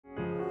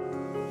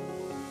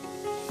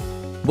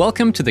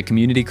Welcome to the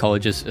Community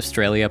Colleges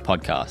Australia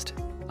podcast.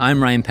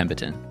 I'm Ryan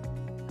Pemberton.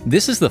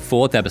 This is the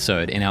fourth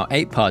episode in our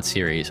 8-part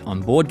series on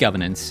board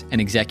governance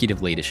and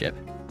executive leadership.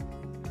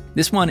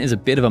 This one is a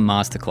bit of a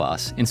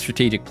masterclass in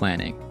strategic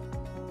planning.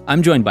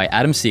 I'm joined by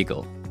Adam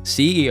Siegel,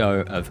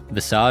 CEO of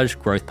Visage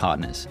Growth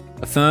Partners,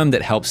 a firm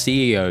that helps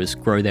CEOs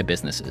grow their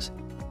businesses.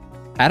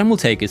 Adam will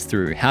take us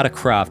through how to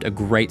craft a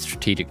great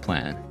strategic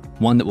plan,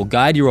 one that will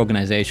guide your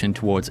organization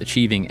towards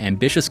achieving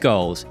ambitious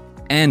goals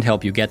and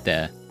help you get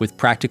there with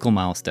practical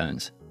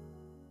milestones.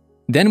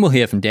 Then we'll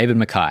hear from David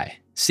Mackay,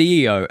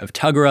 CEO of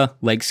Tuggerah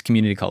Lakes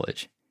Community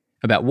College,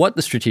 about what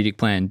the strategic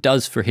plan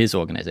does for his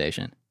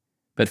organization.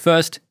 But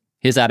first,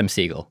 here's Adam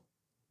Siegel.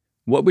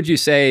 What would you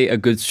say a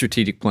good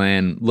strategic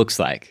plan looks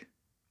like?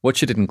 What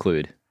should it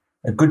include?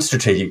 A good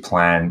strategic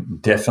plan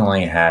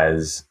definitely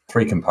has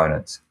three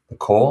components: the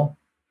core,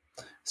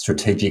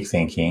 strategic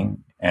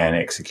thinking, and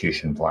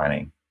execution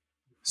planning.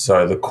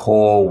 So the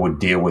core would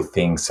deal with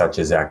things such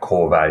as our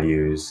core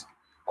values,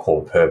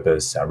 core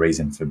purpose, our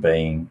reason for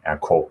being, our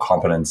core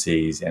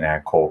competencies, and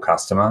our core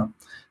customer.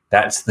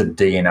 That's the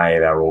DNA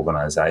of our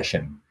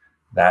organization.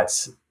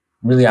 That's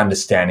really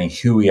understanding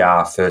who we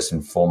are first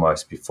and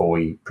foremost before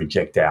we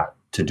project out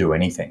to do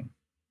anything.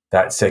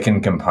 That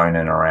second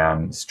component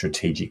around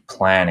strategic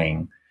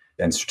planning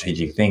and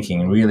strategic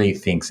thinking really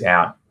thinks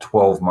out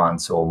 12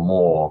 months or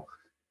more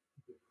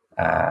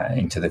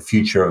into the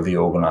future of the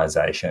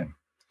organization.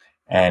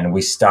 And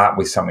we start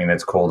with something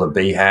that's called a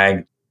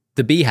BHAG.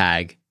 The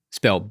BHAG,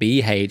 spelled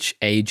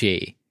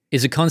B-H-A-G,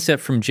 is a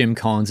concept from Jim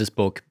Collins'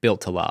 book,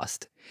 Built to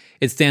Last.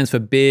 It stands for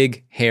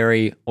Big,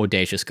 Hairy,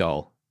 Audacious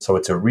Goal. So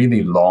it's a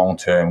really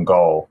long-term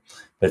goal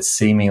that's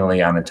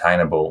seemingly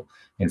unattainable.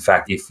 In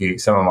fact,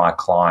 some of my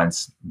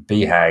clients'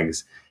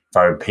 BHAGs, if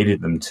I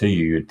repeated them to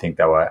you, you'd think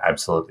they were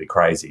absolutely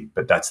crazy.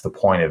 But that's the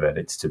point of it.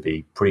 It's to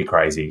be pretty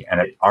crazy. And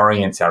it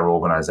orients our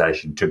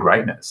organization to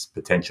greatness,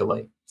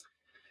 potentially.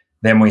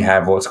 Then we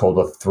have what's called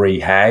a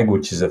 3HAG,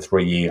 which is a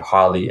 3-year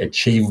highly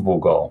achievable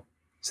goal.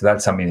 So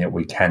that's something that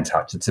we can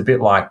touch. It's a bit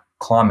like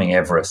climbing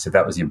Everest. If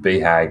that was your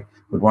BHAG,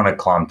 we'd want to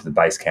climb to the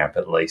base camp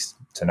at least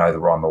to know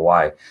that we're on the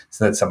way.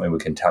 So that's something we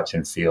can touch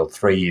and feel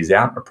 3 years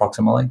out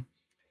approximately.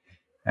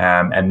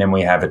 And then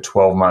we have a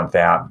 12-month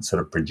out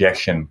sort of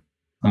projection.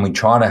 And we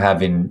try to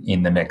have in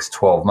the next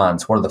 12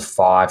 months, what are the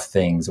 5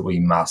 things that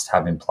we must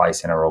have in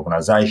place in our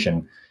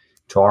organization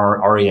to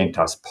orient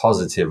us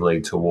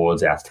positively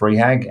towards our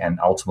 3HAG and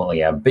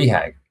ultimately our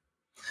BHAG.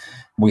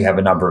 We have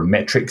a number of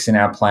metrics in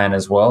our plan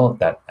as well,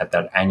 at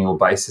that annual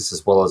basis,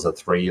 as well as a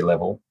 3-year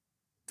level.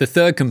 The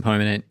third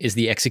component is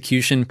the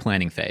execution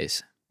planning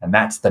phase. And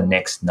that's the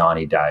next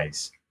 90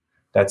 days.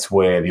 That's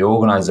where the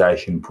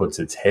organization puts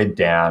its head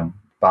down,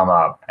 bum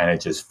up, and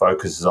it just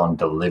focuses on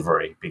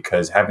delivery,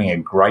 because having a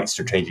great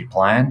strategic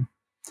plan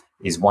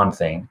is one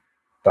thing,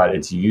 but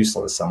it's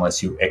useless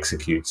unless you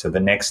execute. So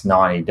the next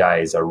 90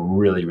 days are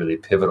really, really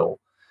pivotal.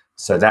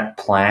 So that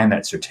plan,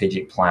 that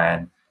strategic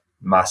plan,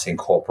 must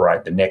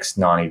incorporate the next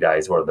 90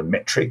 days. What are the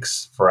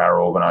metrics for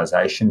our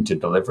organization to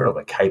deliver, or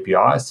the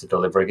KPIs to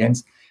deliver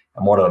against?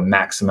 And what are the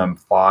maximum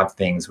 5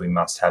 things we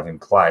must have in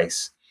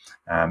place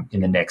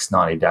in the next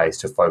 90 days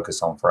to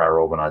focus on for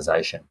our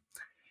organization?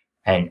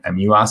 And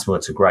you asked me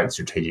what's a great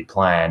strategic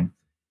plan.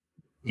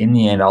 In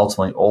the end,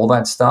 ultimately, all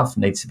that stuff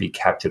needs to be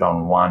captured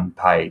on one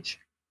page,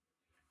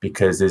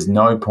 because there's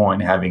no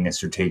point having a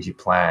strategic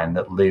plan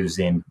that lives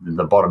in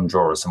the bottom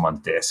drawer of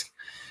someone's desk.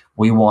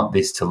 We want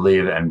this to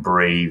live and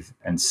breathe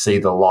and see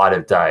the light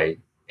of day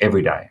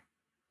every day.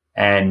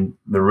 And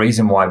the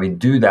reason why we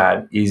do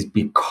that is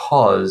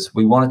because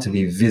we want it to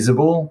be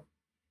visible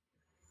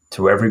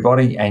to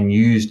everybody and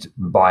used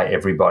by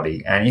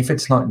everybody. And if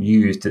it's not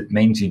used, it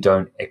means you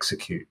don't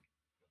execute.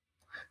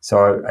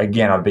 So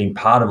again, I've been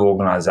part of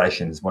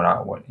organizations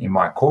in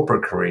my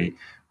corporate career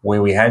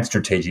where we had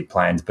strategic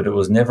plans, but it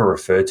was never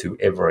referred to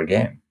ever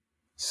again.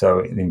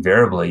 So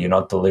invariably, you're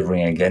not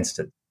delivering against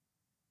it.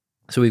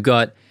 So we've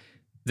got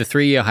the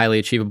 3-year highly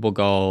achievable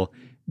goal,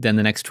 then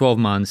the next 12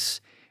 months,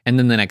 and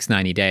then the next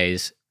 90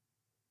 days.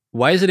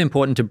 Why is it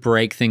important to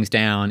break things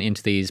down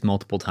into these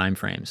multiple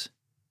timeframes?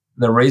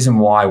 The reason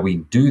why we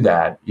do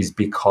that is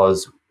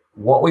because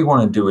what we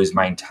want to do is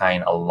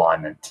maintain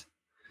alignment.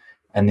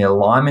 And the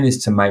alignment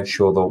is to make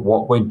sure that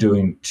what we're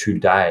doing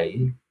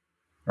today,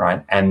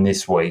 right, and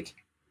this week,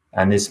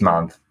 and this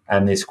month,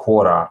 and this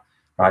quarter,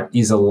 right,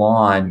 is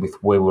aligned with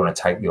where we want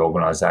to take the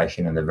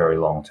organization in the very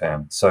long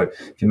term. So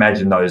if you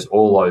imagine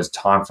all those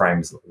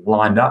timeframes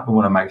lined up, we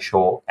want to make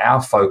sure our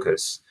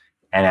focus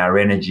and our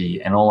energy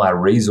and all our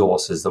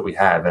resources that we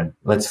have, and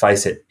let's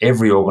face it,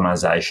 every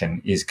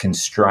organization is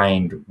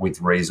constrained with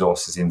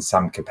resources in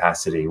some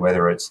capacity,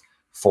 whether it's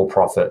for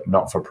profit,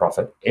 not for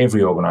profit.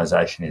 Every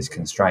organization is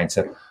constrained.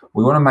 So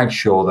we want to make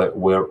sure that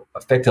we're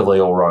effectively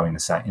all rowing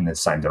in the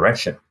same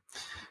direction.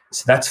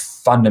 So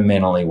that's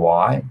fundamentally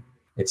why.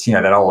 It's,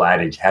 that old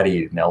adage, how do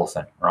you eat an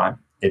elephant, right?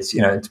 It's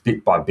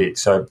bit by bit.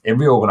 So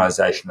every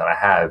organization that I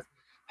have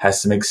has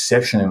some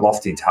exceptionally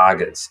lofty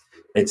targets.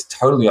 It's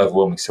totally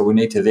overwhelming. So we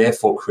need to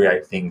therefore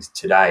create things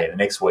today and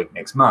next week,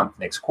 next month,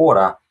 next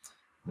quarter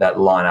that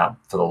line up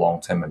for the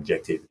long-term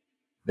objective.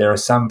 There are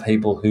some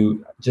people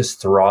who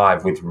just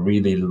thrive with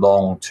really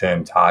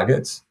long-term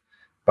targets,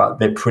 but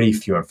they're pretty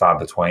few and far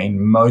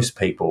between. Most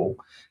people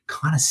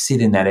kind of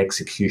sit in that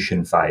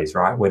execution phase,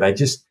 right? Where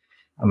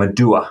I'm a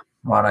doer,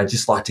 right? I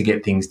just like to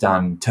get things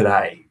done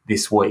today,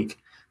 this week.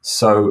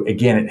 So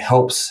again, it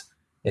helps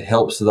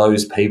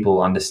those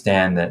people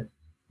understand that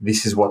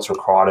this is what's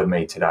required of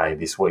me today,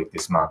 this week,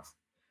 this month,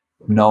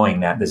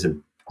 knowing that there's a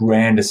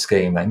grander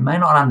scheme. They may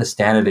not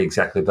understand it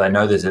exactly, but they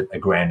know there's a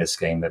grander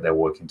scheme that they're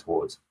working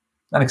towards.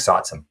 That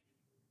excites them.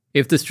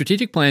 If the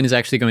strategic plan is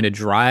actually going to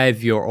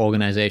drive your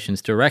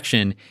organization's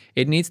direction,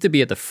 it needs to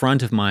be at the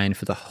front of mind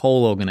for the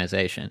whole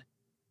organization.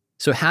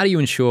 So how do you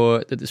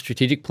ensure that the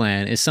strategic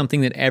plan is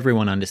something that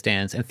everyone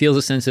understands and feels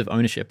a sense of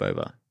ownership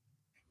over?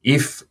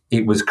 If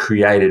it was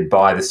created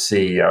by the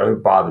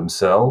CEO, by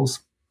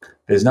themselves,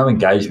 there's no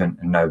engagement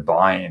and no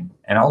buy-in.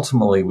 And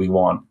ultimately, we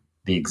want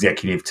the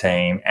executive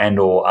team and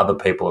or other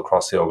people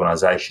across the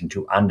organization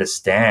to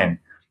understand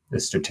the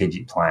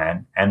strategic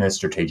plan and the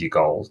strategic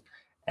goals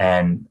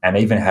and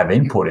even have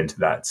input into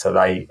that. So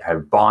they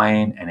have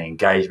buy-in and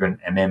engagement,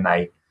 and then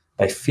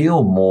they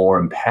feel more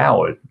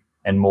empowered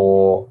and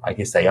more, I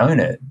guess they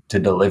own it to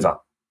deliver.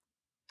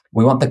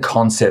 We want the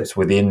concepts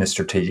within the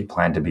strategic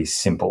plan to be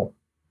simple,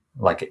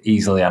 like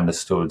easily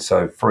understood.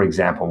 So for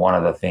example, one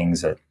of the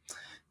things that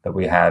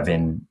we have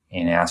in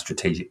our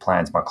strategic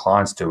plans, my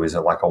clients do, is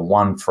like a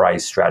one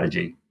phrase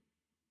strategy.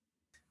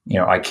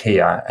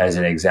 IKEA, as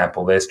an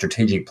example, their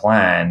strategic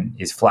plan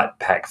is flat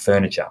pack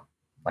furniture.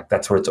 Like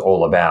that's what it's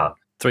all about.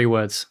 3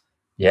 words.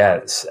 Yeah,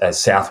 as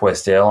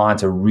Southwest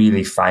Airlines, a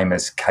really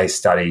famous case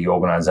study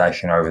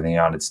organization over in the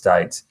United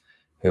States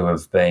who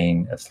have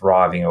been a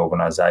thriving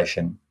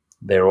organization.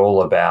 They're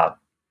all about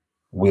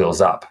wheels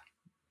up.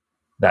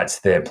 That's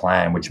their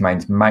plan, which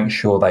means make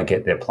sure they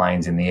get their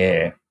planes in the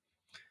air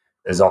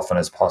as often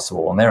as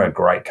possible. And they're a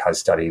great case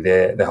study.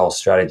 Their whole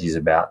strategy is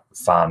about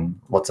fun,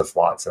 lots of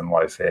flights and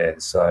low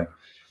fares. So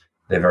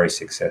they're very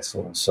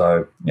successful.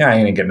 So, I'm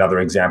going to get another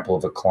example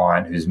of a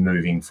client who's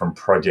moving from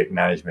project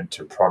management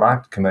to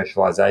product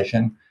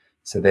commercialization.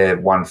 So their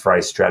one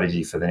phrase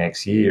strategy for the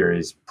next year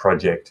is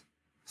project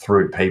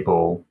through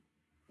people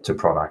to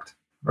product.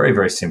 Very,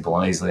 very simple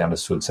and easily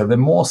understood. So the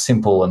more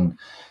simple and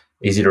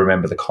easy to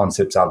remember the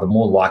concepts are, the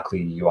more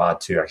likely you are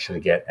to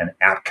actually get an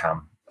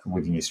outcome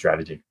within your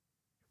strategy.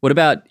 What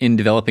about in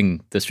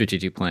developing the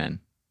strategic plan?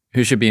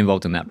 Who should be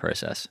involved in that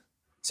process?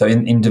 So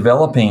in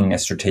developing a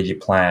strategic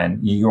plan,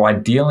 you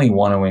ideally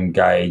want to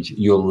engage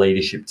your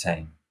leadership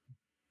team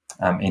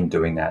in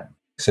doing that.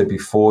 So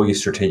before your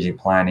strategic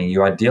planning,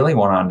 you ideally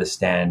want to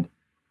understand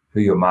who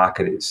your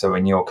market is. So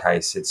in your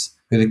case, it's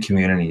who the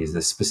community is,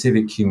 the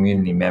specific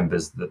community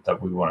members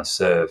that we want to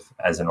serve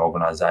as an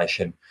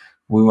organization.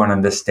 We want to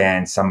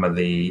understand some of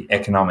the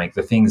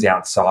things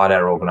outside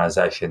our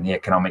organization, the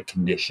economic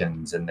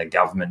conditions and the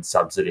government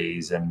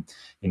subsidies and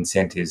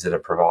incentives that are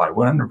provided.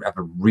 We want to have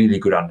a really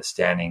good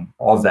understanding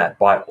of that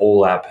by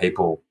all our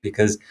people,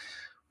 because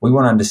we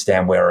want to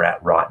understand where we're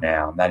at right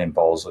now. And that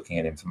involves looking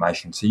at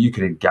information. So you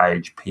could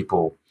engage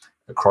people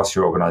across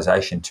your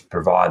organization to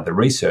provide the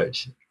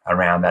research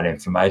around that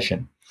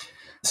information.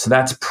 So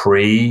that's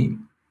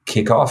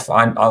kickoff.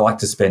 I like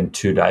to spend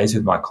 2 days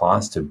with my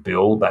clients to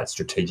build that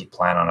strategic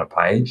plan on a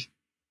page.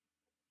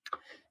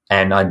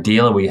 And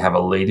ideally, we have a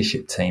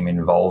leadership team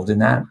involved in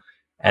that.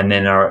 And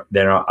then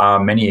there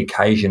are many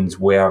occasions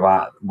where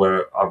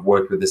I've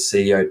worked with the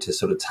CEO to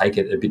sort of take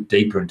it a bit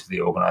deeper into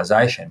the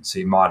organization. So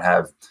you might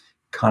have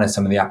kind of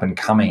some of the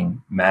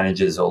up-and-coming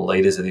managers or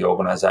leaders of the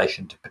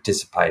organization to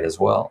participate as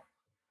well.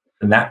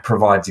 And that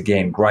provides,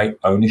 again, great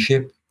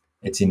ownership.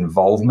 It's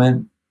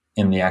involvement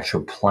in the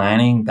actual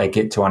planning. They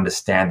get to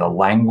understand the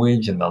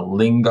language and the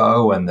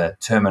lingo and the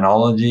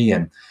terminology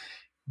and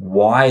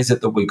why is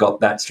it that we got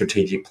that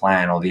strategic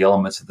plan or the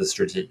elements of the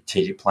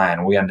strategic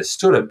plan. We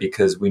understood it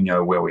because we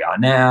know where we are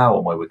now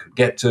and where we could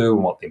get to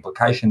and what the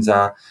implications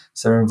are.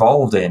 So they're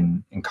involved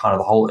in kind of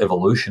the whole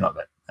evolution of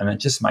it. And it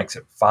just makes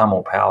it far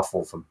more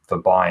powerful for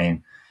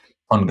buy-in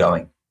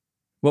ongoing.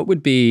 What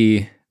would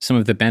be some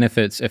of the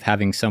benefits of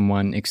having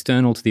someone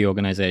external to the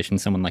organization,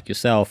 someone like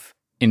yourself,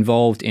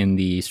 involved in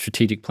the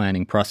strategic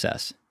planning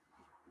process?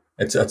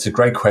 It's a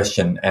great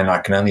question, and I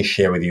can only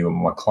share with you what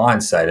my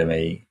clients say to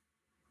me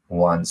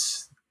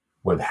once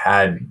we've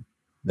had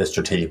the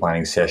strategic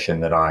planning session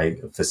that I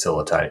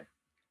facilitate.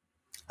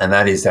 And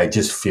that is they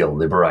just feel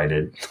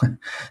liberated.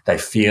 They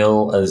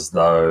feel as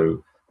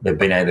though they've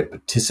been able to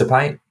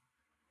participate.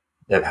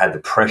 They've had the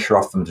pressure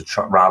off them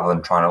rather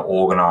than trying to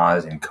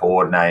organize and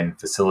coordinate and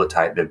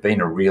facilitate. They've been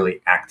a really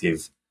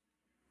active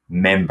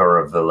member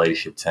of the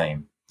leadership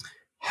team.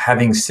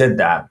 Having said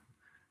that,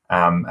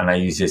 and I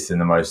use this in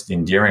the most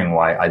endearing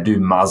way, I do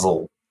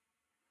muzzle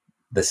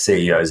the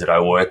CEOs that I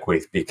work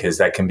with because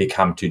they can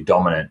become too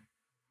dominant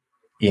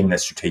in the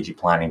strategic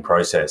planning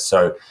process.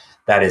 So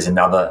that is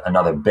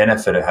another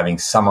benefit of having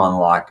someone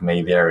like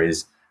me there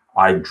is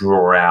I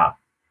draw out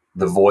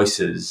the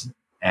voices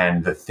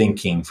and the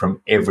thinking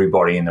from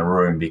everybody in the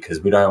room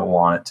because we don't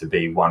want it to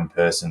be one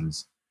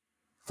person's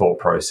thought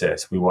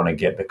process. We want to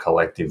get the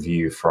collective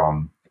view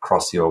from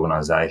across the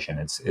organization.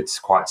 It's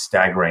quite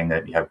staggering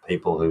that you have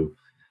people who,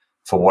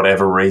 for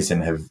whatever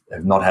reason, have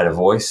not had a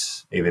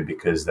voice, either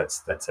because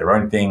that's their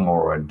own thing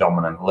or a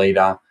dominant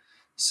leader.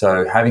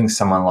 So having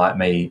someone like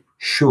me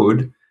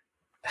should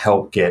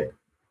help get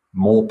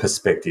more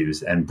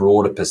perspectives and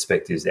broader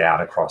perspectives out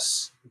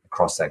across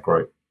that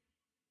group.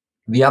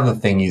 The other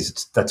thing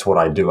is that's what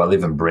I do. I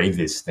live and breathe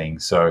this thing.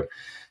 So,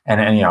 and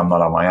I'm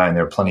not on my own.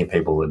 There are plenty of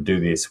people that do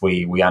this.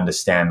 We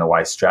understand the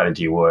way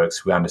strategy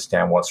works. We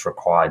understand what's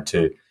required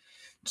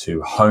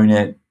to hone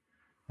it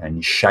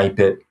and shape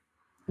it,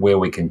 where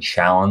we can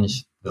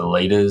challenge the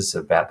leaders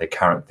about their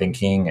current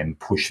thinking and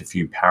push a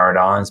few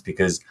paradigms,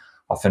 because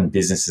often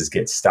businesses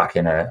get stuck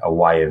in a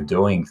way of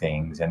doing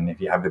things. And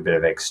if you have a bit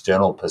of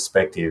external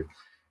perspective,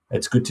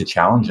 it's good to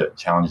challenge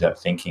that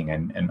thinking,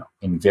 and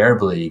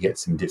invariably you get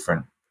some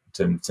different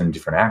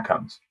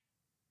outcomes.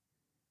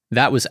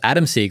 That was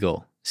Adam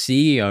Siegel,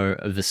 CEO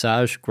of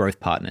Visage Growth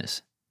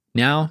Partners.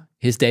 Now,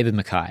 here's David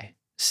Mackay,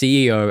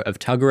 CEO of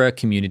Tuggerah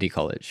Community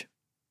College.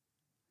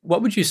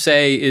 What would you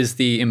say is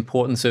the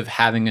importance of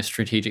having a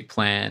strategic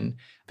plan,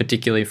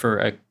 particularly for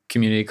a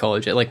community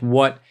college? Like,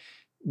 what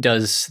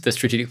does the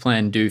strategic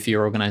plan do for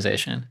your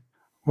organization?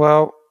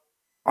 Well,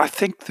 I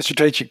think the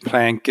strategic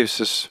plan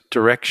gives us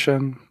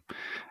direction.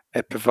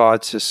 It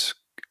provides us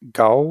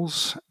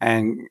goals,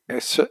 and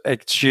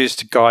it's used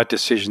to guide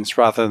decisions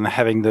rather than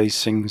having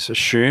these things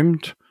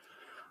assumed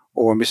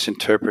or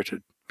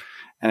misinterpreted.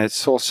 And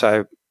it's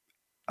also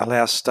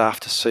allows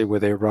staff to see where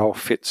their role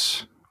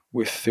fits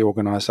with the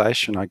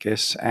organisation, I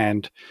guess.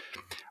 And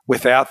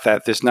without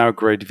that, there's no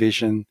agreed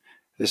vision,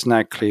 there's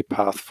no clear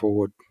path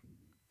forward.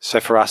 So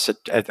for us,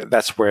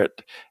 that's where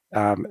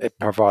it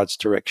provides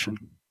direction.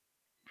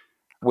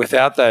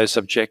 Without those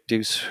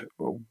objectives,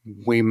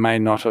 we may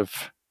not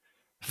have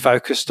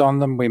focused on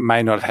them. We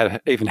may not have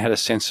even had a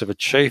sense of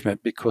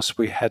achievement because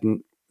we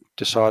hadn't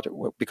decided,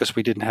 because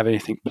we didn't have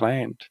anything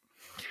planned.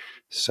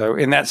 So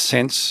in that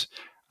sense,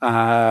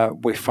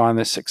 we find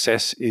the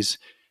success is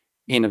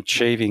in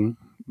achieving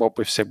what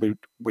we've said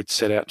we'd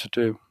set out to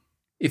do.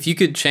 If you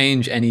could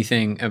change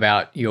anything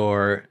about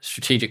your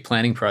strategic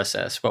planning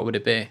process, what would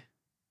it be?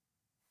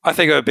 I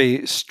think it would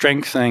be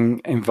strengthening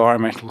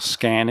environmental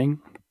scanning,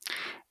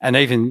 and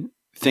even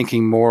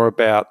thinking more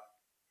about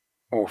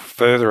or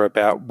further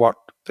about what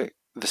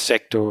the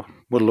sector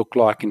will look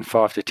like in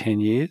 5 to 10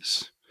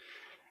 years,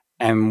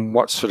 and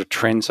what sort of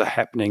trends are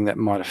happening that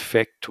might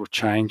affect or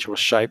change or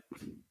shape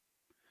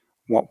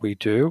what we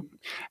do.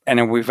 And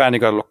then we've only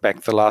got to look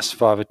back the last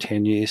 5 or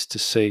 10 years to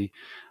see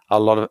a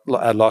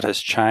lot has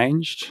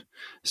changed.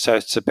 So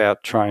it's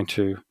about trying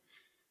to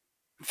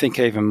think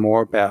even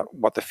more about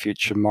what the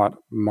future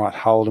might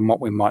hold and what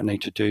we might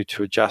need to do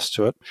to adjust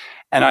to it.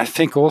 And I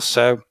think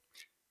also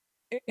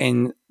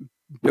in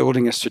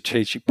building a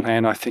strategic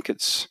plan, I think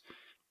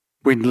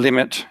we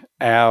limit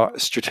our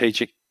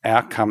strategic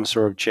outcomes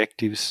or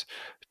objectives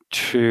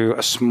to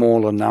a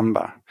smaller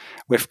number.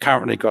 We've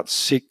currently got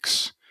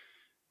 6,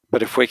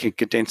 but if we can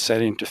condense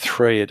that into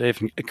 3,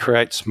 it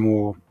creates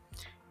more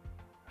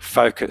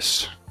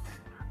focus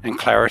and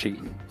clarity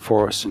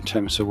for us in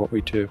terms of what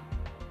we do.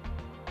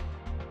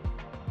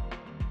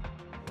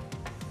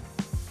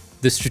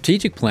 The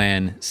strategic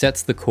plan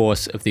sets the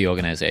course of the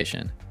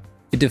organization.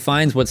 It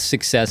defines what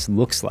success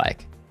looks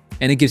like,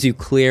 and it gives you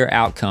clear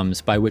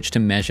outcomes by which to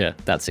measure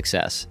that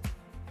success.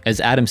 As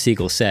Adam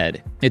Siegel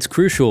said, it's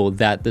crucial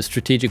that the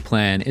strategic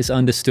plan is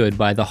understood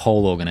by the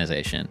whole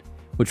organization,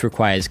 which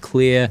requires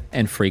clear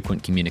and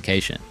frequent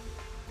communication.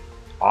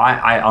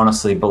 I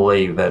honestly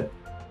believe that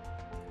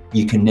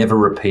you can never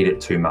repeat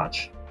it too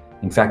much.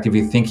 In fact, if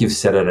you think you've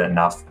said it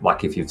enough,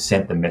 like if you've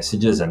sent the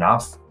messages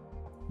enough,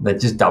 then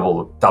just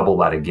double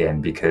that again,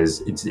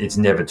 because it's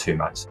never too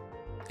much.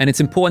 And it's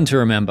important to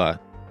remember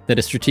that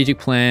a strategic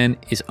plan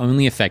is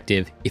only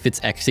effective if it's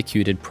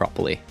executed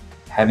properly.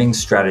 Having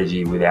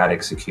strategy without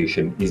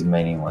execution is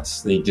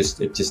meaningless. It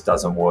just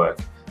doesn't work.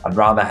 I'd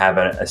rather have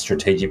a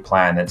strategic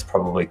plan that's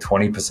probably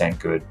 20%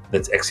 good,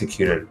 that's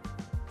executed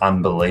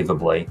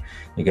unbelievably.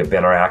 You get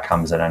better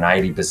outcomes than an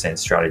 80%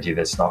 strategy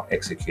that's not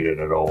executed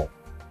at all.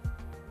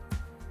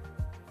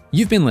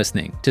 You've been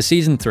listening to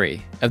Season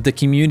 3 of the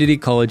Community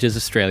Colleges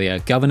Australia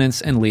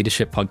Governance and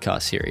Leadership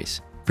podcast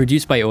series,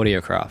 produced by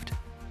Audiocraft,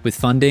 with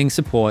funding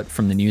support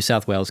from the New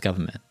South Wales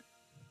Government.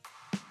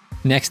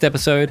 Next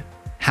episode,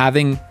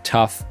 having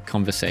tough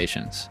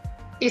conversations.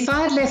 If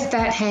I had left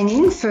that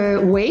hanging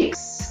for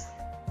weeks,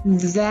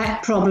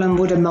 that problem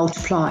would have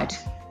multiplied,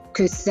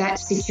 because that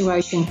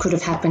situation could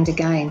have happened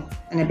again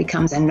and it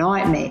becomes a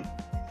nightmare.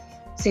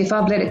 So if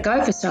I've let it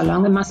go for so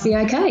long, it must be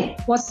okay.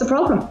 What's the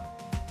problem?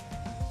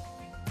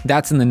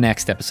 That's in the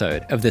next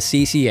episode of the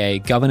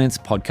CCA Governance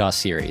podcast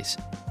series.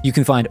 You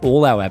can find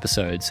all our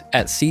episodes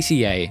at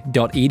cca.edu.au.